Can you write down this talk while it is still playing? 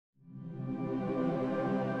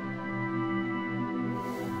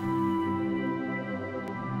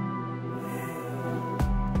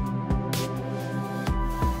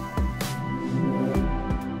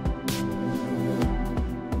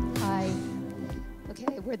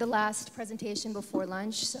we're the last presentation before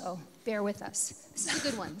lunch, so bear with us. This is a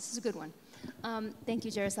good one. This is a good one. Thank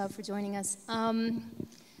you, Jaroslav, for joining us.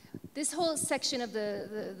 This whole section of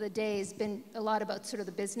the day has been a lot about sort of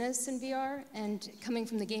the business in VR, and coming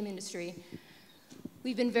from the game industry,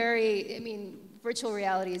 we've been very, I mean, virtual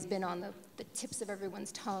reality has been on the tips of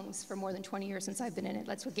everyone's tongues for more than 20 years since I've been in it.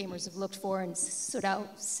 That's what gamers have looked for and stood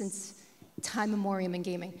out since time memoriam in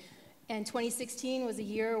gaming. And 2016 was a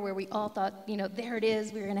year where we all thought, you know, there it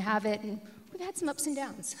is, we were gonna have it, and we've had some ups and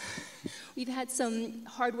downs. We've had some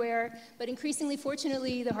hardware, but increasingly,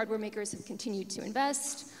 fortunately, the hardware makers have continued to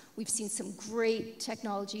invest. We've seen some great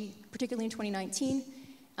technology, particularly in 2019,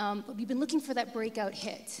 but we've been looking for that breakout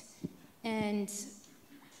hit. And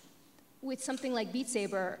with something like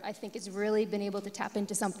Beat-Saber, I think it's really been able to tap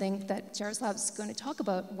into something that Jaroslav's going to talk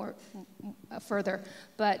about more further,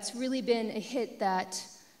 but it's really been a hit that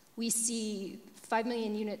we see 5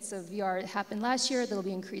 million units of VR happen last year, that'll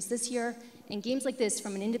be increased this year, and games like this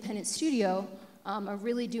from an independent studio are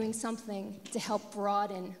really doing something to help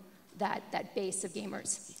broaden that base of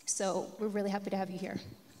gamers. So we're really happy to have you here.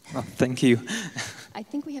 Well, thank you. I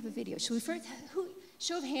think we have a video. Should we first,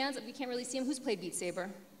 show of hands, we can't really see him, who's played Beat-Saber?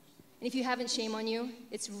 And if you haven't, shame on you.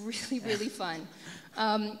 It's really, really fun.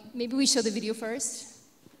 Maybe we show the video first.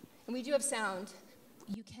 And we do have sound.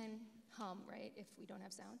 You can hum, right, if we don't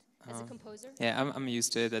have sound, as a composer? Yeah, I'm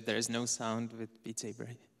used to it, that there is no sound with Beat-Saber,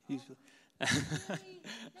 usually. No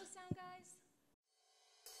sound, guys?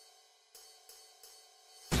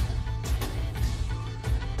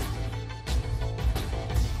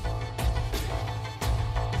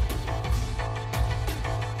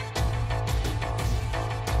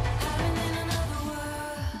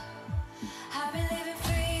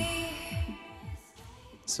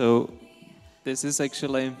 So this is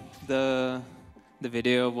actually the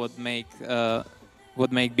video what make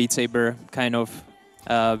Beat-Saber kind of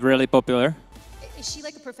really popular. Is she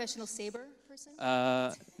like a professional Saber person?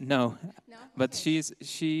 No. No? But she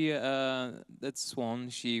that's Swan.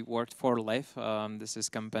 She worked for Life. This is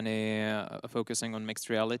company focusing on mixed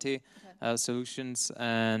reality solutions.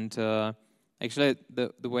 And actually,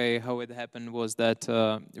 the way how it happened was that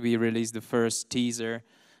we released the first teaser,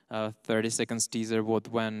 30 seconds teaser, what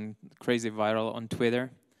went crazy viral on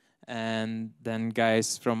Twitter. And then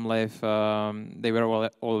guys from Life, they were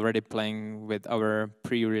already playing with our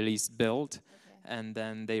pre-release build. And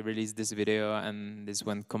then they released this video, and this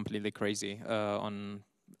went completely crazy on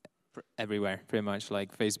everywhere, pretty much,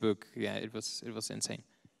 like Facebook. Yeah, it was insane.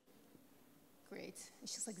 Great.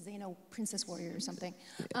 It's just like Xeno, Princess Warrior or something.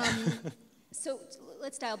 So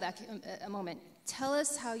let's dial back a moment. Tell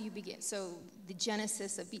us how you begin. So the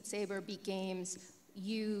genesis of Beat-Saber, Beat Games,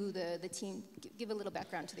 you, the team. Give a little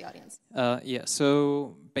background to the audience. Yeah.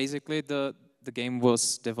 So basically, the game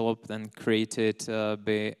was developed and created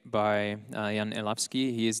by Jan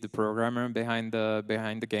Ilavsky. He is the programmer behind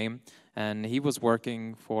the game, and he was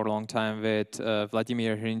working for a long time with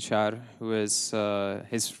Vladimir Hrinčar, who is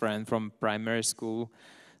his friend from primary school.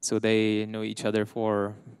 So they know each other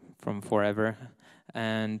from forever,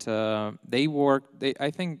 and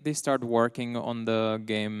I think they started working on the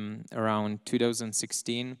game around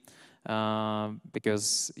 2016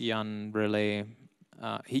 because Jan really.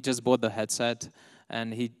 He just bought the headset,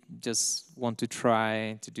 and he just want to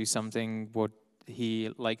try to do something what he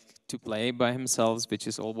liked to play by himself, which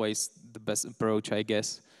is always the best approach, I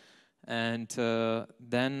guess. And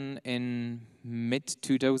then in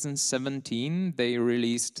mid-2017, they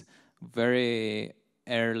released very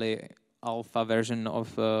early alpha version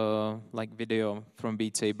of like video from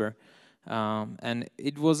Beat-Saber. And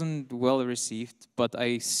it wasn't well received, but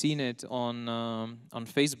I seen it on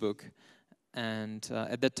Facebook. And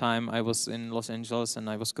at that time, I was in Los Angeles, and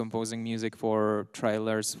I was composing music for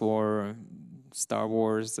trailers for Star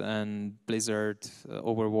Wars and Blizzard,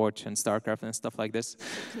 Overwatch and StarCraft and stuff like this.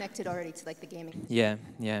 You're connected already to like the gaming. Yeah,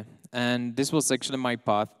 yeah. And this was actually my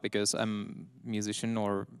path because I'm a musician,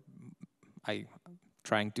 or I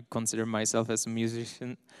trying to consider myself as a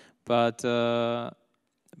musician. But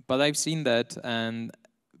I've seen that, and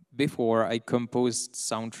before I composed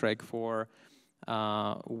soundtrack for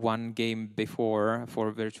one game before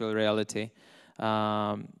for virtual reality.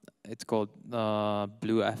 It's called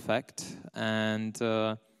Blue Effect, and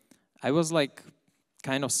I was like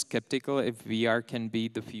kind of skeptical if VR can be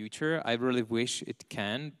the future. I really wish it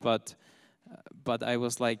can, but I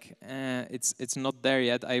was like, it's not there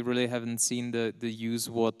yet. I really haven't seen the use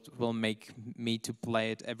what will make me to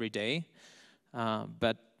play it every day.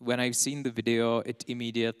 But when I've seen the video, it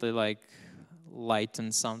immediately like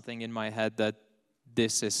lightened something in my head that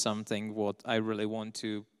this is something what I really want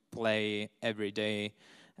to play every day.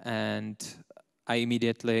 And I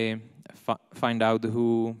immediately find out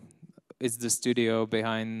who is the studio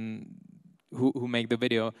behind who make the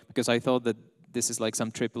video, because I thought that this is like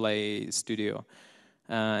some AAA studio.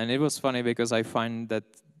 And it was funny because I find that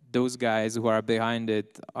those guys who are behind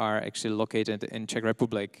it are actually located in Czech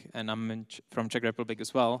Republic, and I'm from Czech Republic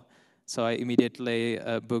as well. So I immediately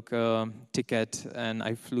booked a ticket, and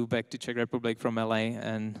I flew back to Czech Republic from LA,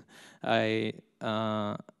 and I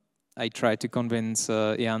tried to convince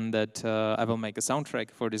Jan that I will make a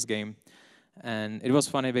soundtrack for this game. And it was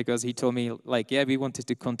funny because he told me, like, yeah, we wanted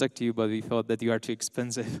to contact you, but we thought that you are too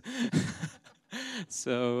expensive.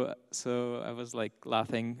 So I was like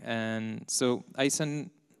laughing, and so I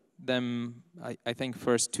sent them, I think,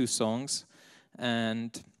 first 2 songs,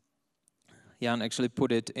 and Jan actually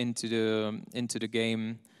put it into the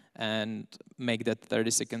game and make that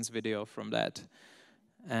 30 seconds video from that.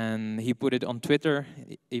 And he put it on Twitter,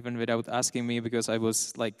 even without asking me, because I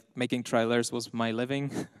was like, making trailers was my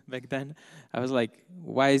living back then. I was like,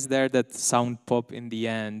 why is there that sound pop in the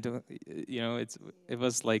end? You know, it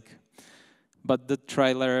was like, but the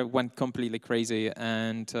trailer went completely crazy,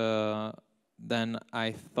 and then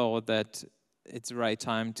I thought that it's the right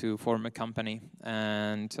time to form a company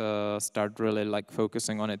and start really like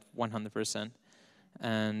focusing on it 100%.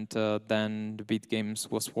 And then the Beat Games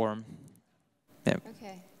was formed. Yeah.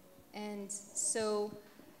 Okay, and so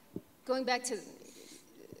going back to,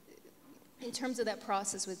 in terms of that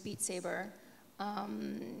process with Beat-Saber,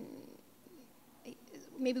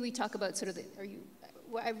 maybe we talk about sort of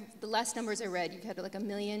the last numbers I read, you've had like 1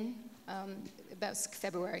 million about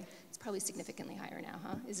February. It's probably significantly higher now,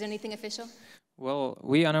 huh? Is there anything official? Well,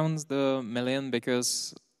 we announced the 1 million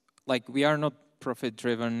because, like, we are not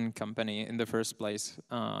profit-driven company in the first place,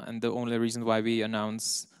 and the only reason why we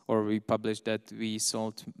announced or we published that we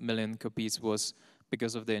sold 1 million copies was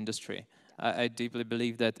because of the industry. I deeply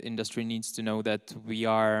believe that industry needs to know that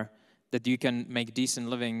that you can make decent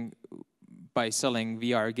living by selling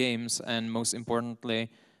VR games, and most importantly,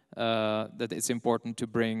 that it's important to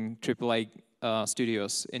bring AAA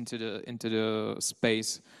studios into the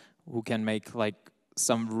space who can make like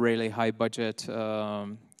some really high budget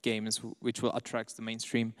games which will attract the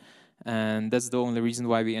mainstream, and that's the only reason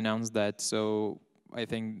why we announced that. So I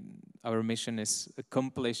think our mission is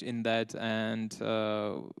accomplished in that, and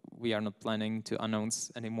we are not planning to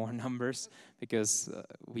announce any more numbers because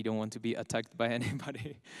we don't want to be attacked by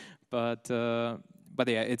anybody. But yeah,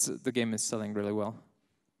 the game is selling really well.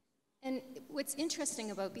 And what's interesting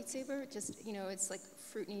about Beat Saber, just, you know, it's like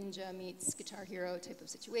Fruit Ninja meets Guitar Hero type of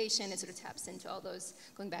situation. It sort of taps into all those,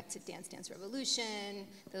 going back to Dance Dance Revolution,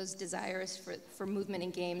 those desires for movement in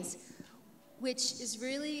games, which is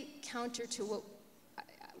really counter to what,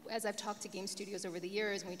 as I've talked to game studios over the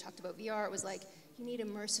years, when we talked about VR, it was like, you need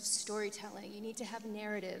immersive storytelling, you need to have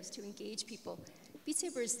narratives to engage people. Beat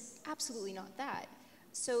Saber is absolutely not that.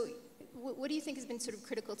 So what do you think has been sort of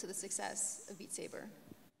critical to the success of Beat Saber?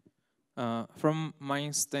 From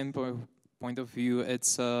my standpoint of view,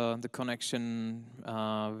 it's the connection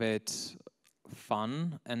with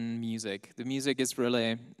fun and music. The music is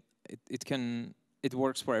really, it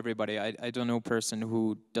works for everybody. I don't know a person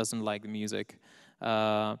who doesn't like the music.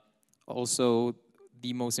 Also,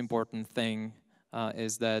 the most important thing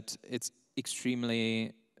is that it's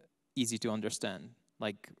extremely easy to understand.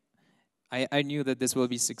 Like, I knew that this will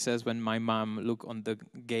be success when my mom looked on the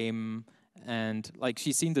game, and like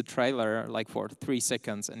she's seen the trailer like for 3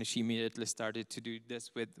 seconds, and she immediately started to do this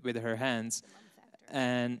with her hands.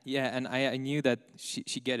 And yeah, and I knew that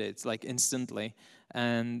she get it. It's like instantly.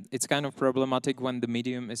 And it's kind of problematic when the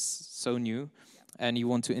medium is so new and you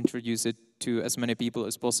want to introduce it to as many people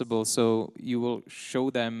as possible. So you will show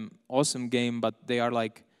them awesome game, but they are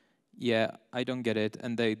like, yeah, I don't get it,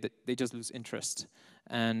 and they just lose interest.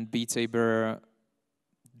 And Beat Saber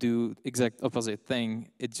do exact opposite thing.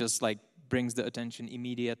 It just like brings the attention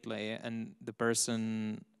immediately, and the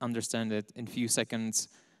person understand it in few seconds,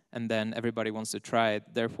 and then everybody wants to try it.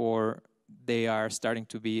 Therefore, they are starting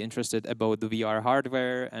to be interested about the VR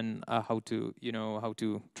hardware and how to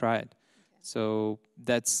try it. So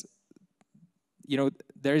that's,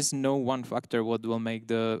 there is no one factor what will make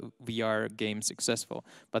the VR game successful,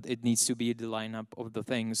 but it needs to be the lineup of the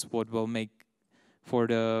things what will make for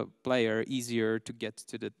the player easier to get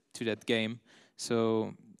to that game.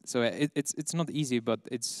 So it's not easy, but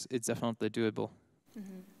it's definitely doable.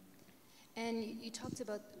 Mm-hmm. And you talked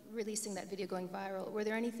about releasing that video going viral. Were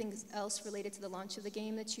there anything else related to the launch of the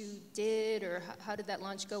game that you did, or how did that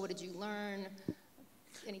launch go? What did you learn?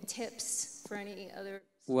 Any tips for any other?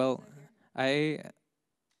 Well, a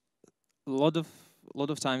lot of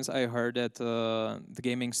of times I heard that the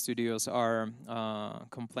gaming studios are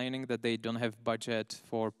complaining that they don't have budget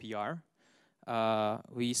for PR.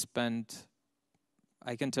 We spent,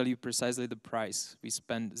 I can tell you precisely the price. We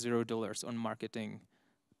spent $0 on marketing,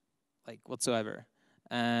 like whatsoever.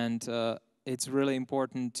 And it's really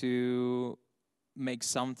important to make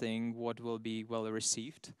something what will be well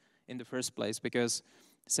received in the first place, because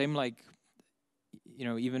same like, you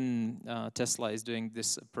know, even Tesla is doing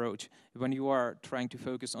this approach. When you are trying to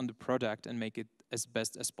focus on the product and make it as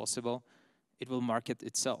best as possible, it will market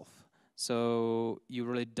itself. So you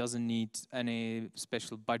really doesn't need any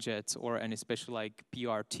special budget or any special like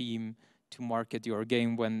PR team to market your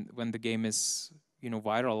game when the game is, you know,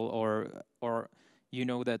 viral, or you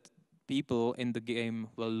know that people in the game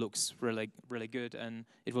will looks really good, and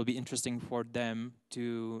it will be interesting for them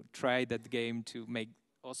to try that game, to make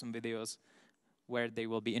awesome videos where they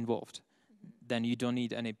will be involved. Then you don't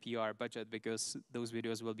need any PR budget, because those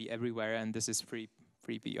videos will be everywhere, and this is free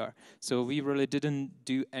PR. So we really didn't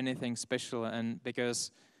do anything special, and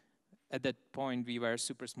because at that point we were a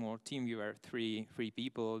super small team, we were three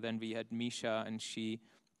people. Then we had Misha, and she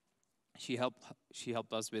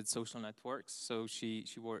helped us with social networks. So she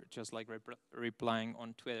were just like replying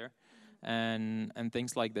on Twitter and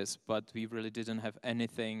things like this. But we really didn't have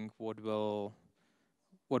anything what will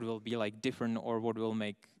be like different, or what will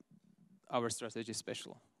make our strategy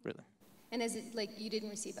special, really. And is it like you didn't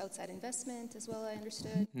receive outside investment as well, I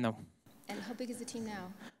understood? No. And how big is the team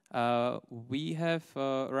now? We have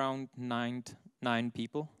around nine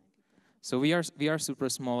people. So we are super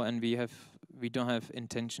small, and we don't have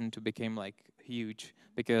intention to become like huge,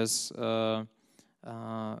 because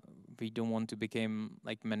we don't want to become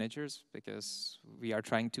like managers, because we are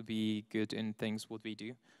trying to be good in things what we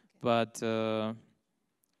do. Okay. But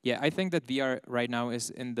yeah, I think that we are right now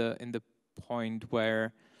is in the point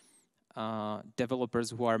where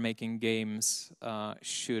developers who are making games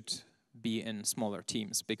should be in smaller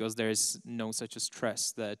teams, because there is no such a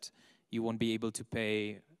stress that you won't be able to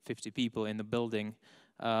pay 50 people in the building.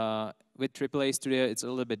 With AAA studio, it's a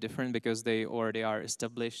little bit different, because they already are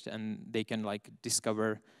established and they can like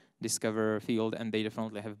discover field, and they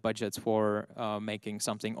definitely have budgets for making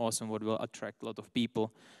something awesome what will attract a lot of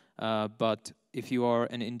people. But if you are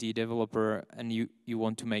an indie developer and you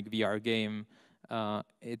want to make VR game,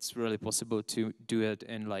 it's really possible to do it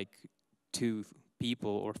in like 2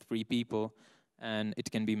 people or 3 people, and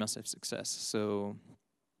it can be massive success. So,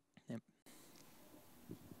 yeah.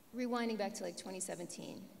 Rewinding back to like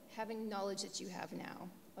 2017, having knowledge that you have now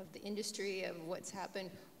of the industry, of what's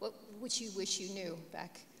happened, what would you wish you knew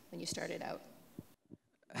back when you started out?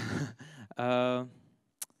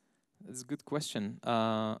 That's a good question.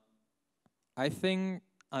 I think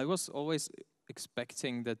I was always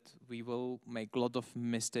expecting that we will make a lot of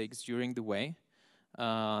mistakes during the way.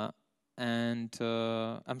 And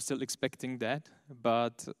I'm still expecting that,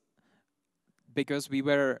 but because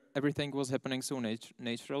everything was happening so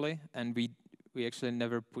naturally, and we actually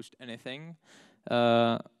never pushed anything,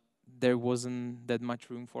 there wasn't that much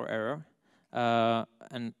room for error.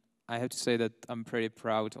 And I have to say that I'm pretty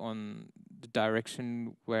proud on the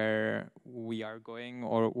direction where we are going,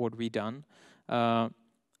 or what we done.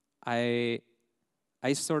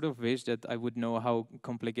 I sort of wish that I would know how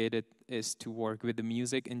complicated it is to work with the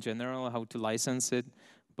music in general, how to license it,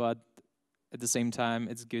 but at the same time,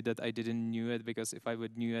 it's good that I didn't knew it, because if I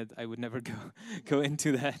would knew it, I would never go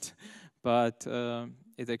into that. But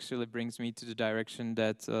it actually brings me to the direction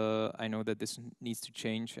that I know that this needs to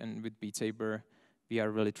change, and with Beat-Saber, we are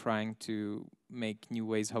really trying to make new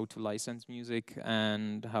ways how to license music,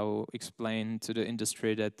 and how explain to the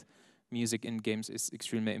industry that music in games is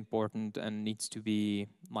extremely important and needs to be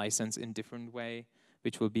licensed in different way,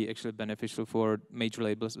 which will be actually beneficial for major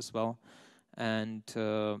labels as well. And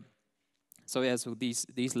so yeah, so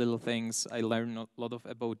these little things, I learned a lot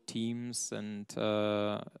about teams and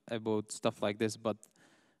about stuff like this. But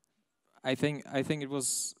I think it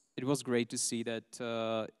was great to see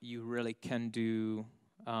that you really can do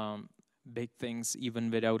big things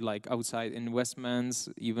even without like outside investments,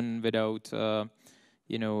 even without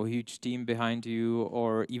you know, a huge team behind you,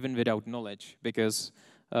 or even without knowledge, because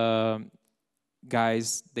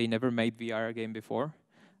guys, they never made VR game before.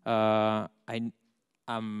 I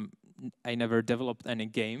never developed any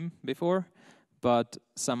game before, but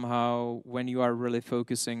somehow when you are really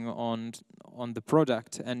focusing on the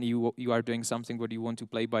product, and you are doing something what you want to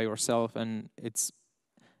play by yourself, and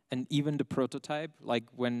even the prototype, like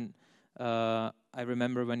when I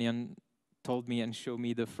remember when Jan told me and showed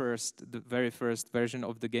me the very first version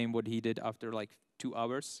of the game, what he did after like 2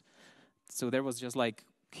 hours. So there was just like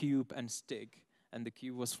cube and stick, and the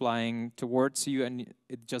cube was flying towards you, and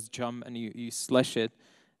it just jumped, and you slash it.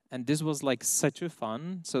 And this was like such a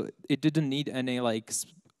fun. So it didn't need any like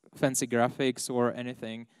fancy graphics or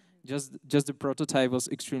anything. Just the prototype was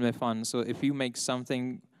extremely fun. So if you make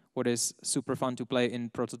something what is super fun to play in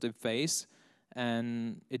prototype phase,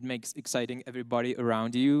 and it makes exciting everybody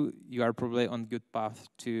around you, you are probably on good path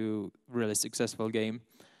to really successful game.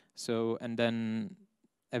 So, and then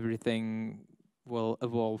everything will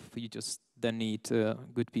evolve. You just then need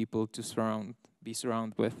good people to be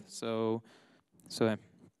surrounded with. So yeah.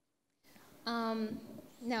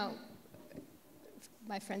 Now,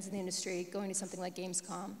 my friends in the industry going to something like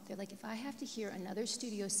Gamescom, they're like, if I have to hear another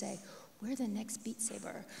studio say, we're the next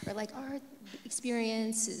Beat-Saber, or like, our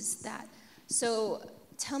experience is that. So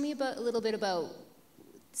tell me a little bit about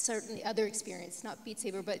certainly other experience, not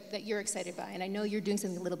Beat-Saber, but that you're excited by. And I know you're doing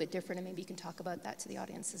something a little bit different, and maybe you can talk about that to the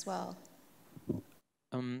audience as well.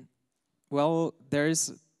 Well,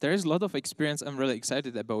 there's a lot of experience I'm really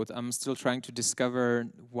excited about. I'm still trying to discover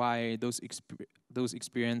why those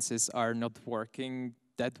experiences are not working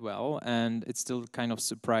that well, and it's still kind of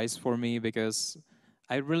surprise for me, because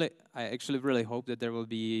I actually really hope that there will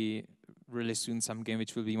be really soon some game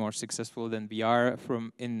which will be more successful than VR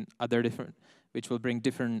which will bring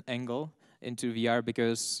different angle into VR,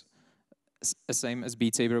 because same as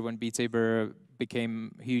Beat-Saber, when Beat-Saber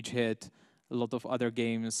became a huge hit, a lot of other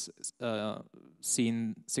games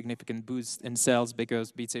seen significant boost in sales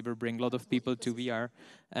because Beat-Saber bring a lot of people to VR.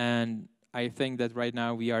 And I think that right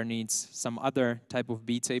now VR needs some other type of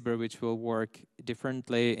Beat-Saber which will work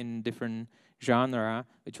differently in different genre,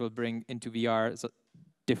 which will bring into VR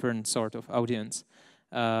different sort of audience.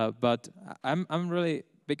 But I'm really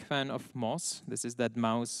big fan of Moss. This is that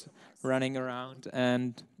mouse running around,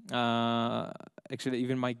 and actually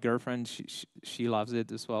even my girlfriend, she loves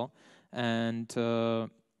it as well. And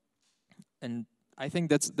I think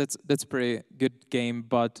that's pretty good game.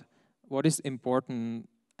 But what is important,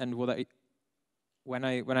 and when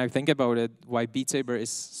I think about it, why Beat-Saber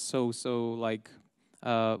is so like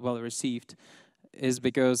well received, is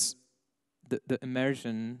because the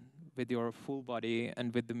immersion with your full body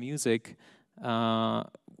and with the music,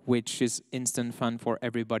 which is instant fun for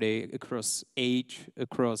everybody across age,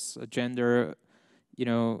 across gender. You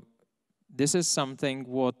know, this is something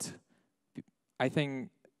what I think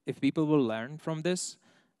if people will learn from this,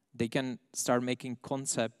 they can start making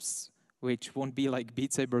concepts which won't be like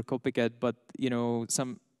Beat-Saber copycat, but you know,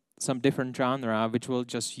 some different genre which will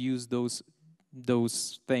just use those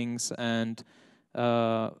things and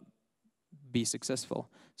be successful.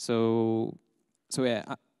 So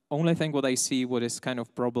yeah, only thing what I see what is kind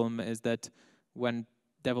of problem is that when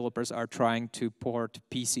developers are trying to port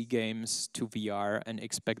PC games to VR and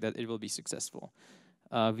expect that it will be successful.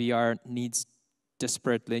 VR needs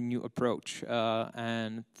desperately new approach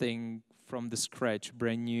and think from the scratch,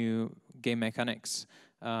 brand new game mechanics,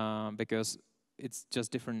 because it's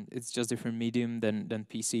just different. It's just different medium than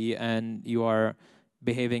PC, and you are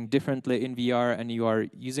behaving differently in VR, and you are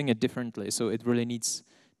using it differently. So it really needs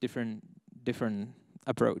different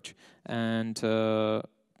approach. And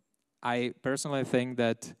I personally think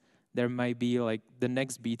that there might be like the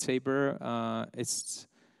next Beat-Saber. It's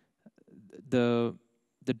the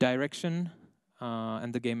direction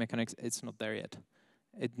and the game mechanics. It's not there yet.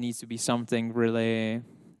 It needs to be something really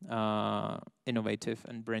innovative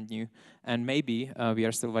and brand new. And maybe we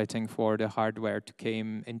are still waiting for the hardware to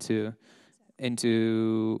come into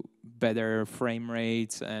better frame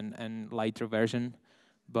rates and lighter version.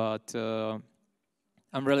 But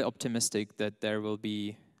I'm really optimistic that there will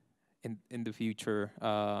be in the future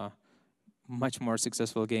much more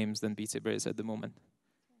successful games than Beat-Saber is at the moment.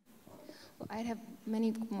 Well, I'd have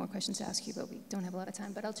many more questions to ask you, but we don't have a lot of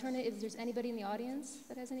time. But I'll turn it, if there's anybody in the audience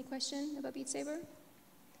that has any question about Beat-Saber?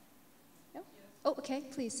 No? Oh, okay,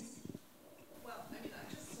 please. Well, I mean,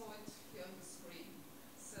 I just saw it here on the screen.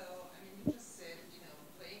 So, I mean, you just said, you know,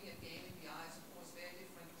 playing a game in the eye is, of course, very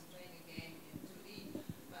different from playing a game in 2D.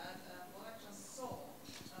 But what I just saw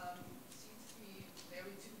seems to be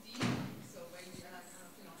very 2D. So when you kind of,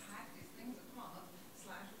 you know, hack these things apart,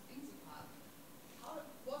 slash things apart,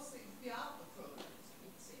 what's the VR approach to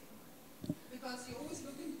Beat-Saber? Because you're always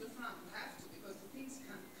looking to the front, you have to, because the things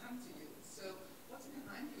can't come to you. So what's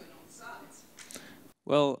behind you and on the sides?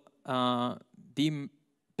 Well, the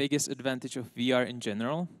biggest advantage of VR in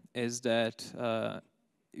general is that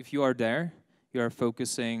if you are there, you are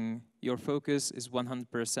focusing. Your focus is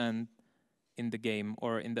 100% in the game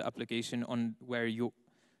or in the application on where you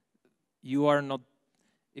are not.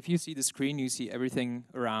 If you see the screen, you see everything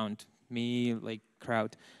around me, like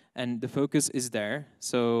crowd, and the focus is there.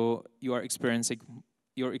 So you are experiencing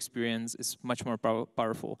your experience is much more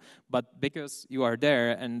powerful. But because you are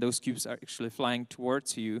there and those cubes are actually flying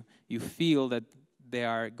towards you, you feel that they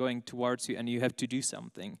are going towards you and you have to do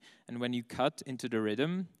something. And when you cut into the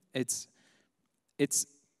rhythm, it's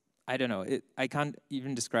I don't know, I can't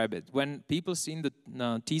even describe it. When people seen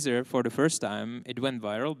the teaser for the first time, it went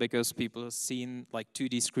viral because people seen like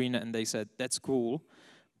 2D screen and they said, that's cool.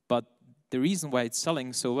 But the reason why it's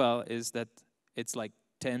selling so well is that it's like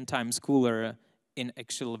 10 times cooler in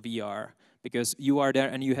actual VR, because you are there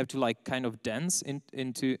and you have to like kind of dance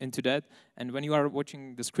into that. And when you are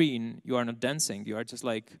watching the screen, you are not dancing. You are just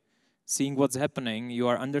like seeing what's happening. You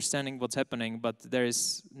are understanding what's happening, but there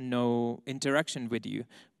is no interaction with you.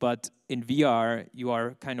 But in VR, you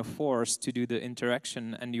are kind of forced to do the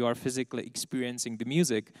interaction, and you are physically experiencing the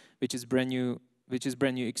music, which is brand new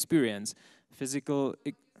experience. Physical.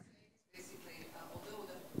 Basically, although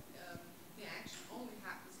the action only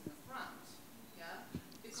happens in the front, yeah,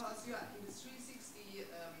 because you are in the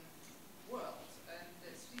 360 world and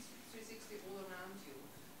there's 360 all around you.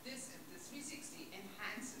 The 360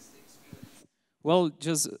 enhances the experience. Well,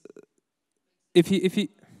 just if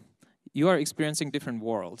you are experiencing different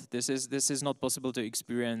world. This is not possible to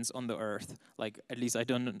experience on the Earth. Like, at least I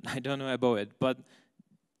don't know about it. But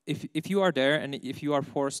if you are there and if you are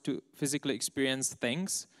forced to physically experience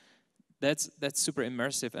things, that's super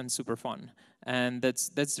immersive and super fun. And that's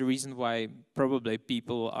the reason why probably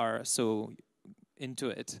people are so into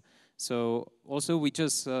it. So also we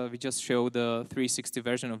just show the 360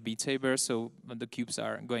 version of Beat-Saber. So the cubes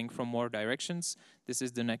are going from more directions. This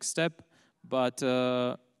is the next step. But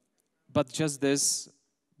just this,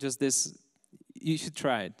 you should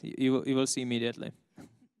try it. You will see immediately.